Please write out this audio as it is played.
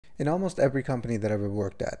In almost every company that I've ever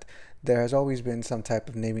worked at, there has always been some type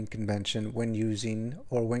of naming convention when using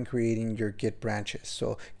or when creating your Git branches.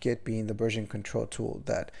 So Git being the version control tool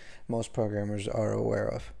that most programmers are aware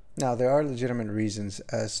of. Now, there are legitimate reasons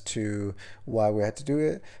as to why we had to do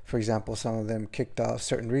it. For example, some of them kicked off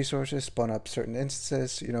certain resources, spun up certain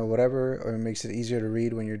instances, whatever, or it makes it easier to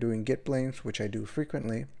read when you're doing Git blames, which I do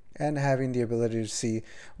frequently. And having the ability to see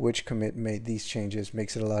which commit made these changes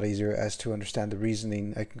makes it a lot easier as to understand the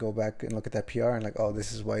reasoning. I can go back and look at that PR and like, oh,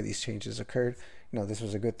 this is why these changes occurred. This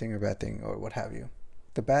was a good thing or bad thing or what have you.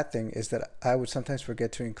 The bad thing is that I would sometimes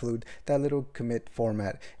forget to include that little commit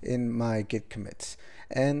format in my Git commits.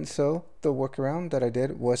 And so the workaround that I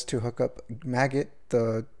did was to hook up Magit,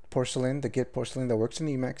 the Git porcelain that works in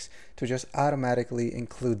Emacs, to just automatically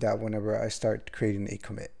include that whenever I start creating a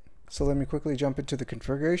commit. So let me quickly jump into the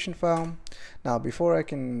configuration file. Now, before I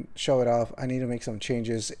can show it off, I need to make some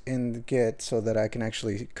changes in the Git so that I can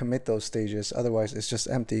actually commit those stages. Otherwise, it's just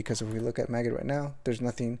empty, because if we look at Magit right now, there's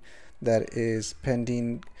nothing that is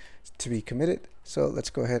pending to be committed. So let's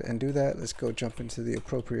go ahead and do that. Let's go jump into the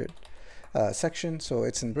appropriate section. So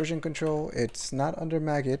it's in version control. It's not under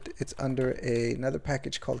Magit. It's under another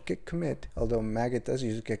package called git commit, although Magit does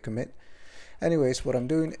use git commit. Anyways, what I'm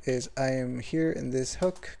doing is I am here in this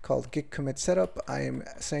hook called git commit setup. I am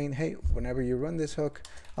saying, hey, whenever you run this hook,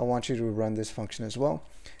 I want you to run this function as well.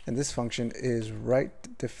 And this function is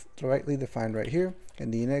rightly defined right here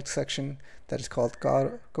in the next section that is called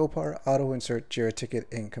𝗩𝗶𝗱𝗲 auto insert Jira ticket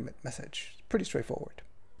in commit message. Pretty straightforward.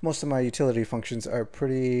 Most of my utility functions are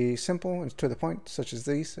pretty simple and to the point, such as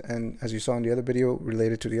these. And as you saw in the other video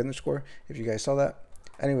related to the underscore, if you guys saw that.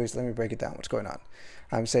 Anyways, let me break it down. What's going on?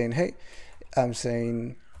 I'm saying, hey,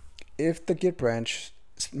 if the Git branch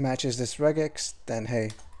matches this regex, then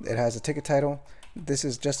hey, it has a ticket title. This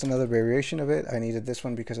is just another variation of it. I needed this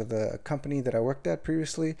one because of the company that I worked at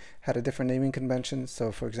previously had a different naming convention.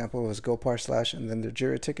 So for example, it was 𝗩𝗶𝗱/ and then the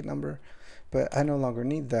Jira ticket number. But I no longer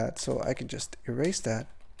need that, so I can just erase that.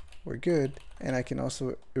 We're good. And I can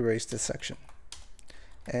also erase this section.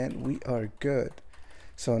 And we are good.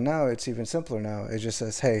 So now it's even simpler now. It just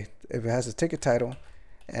says, hey, if it has a ticket title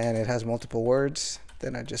and it has multiple words,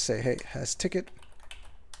 then I just say, hey, it has ticket,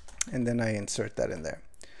 and then I insert that in there.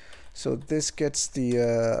 So this gets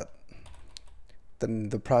the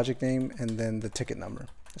project name and then the ticket number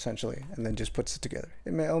essentially, and then just puts it together.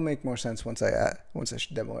 It'll make more sense once I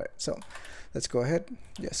demo it. So let's go ahead,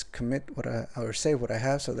 yes, commit or save what I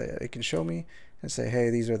have so that it can show me and say, hey,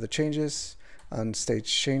 these are the changes. On stage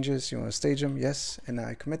changes, you want to stage them, yes, and now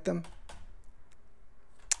I commit them,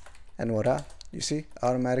 and voila, you see,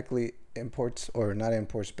 automatically imports, or not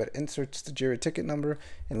imports, but inserts the Jira ticket number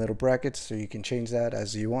in little brackets, so you can change that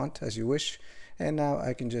as you want, as you wish. And now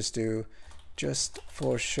I can just do just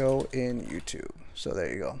for show in YouTube. So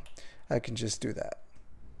there you go. I can just do that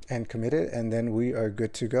and commit it, and then we are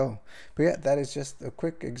good to go. But yeah, that is just a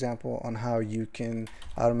quick example on how you can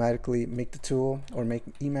automatically make the tool or make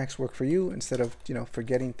Emacs work for you instead of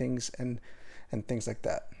forgetting things and things like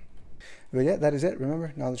that. But yeah, that is it.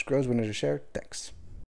 Remember, knowledge grows when it is shared. Thanks.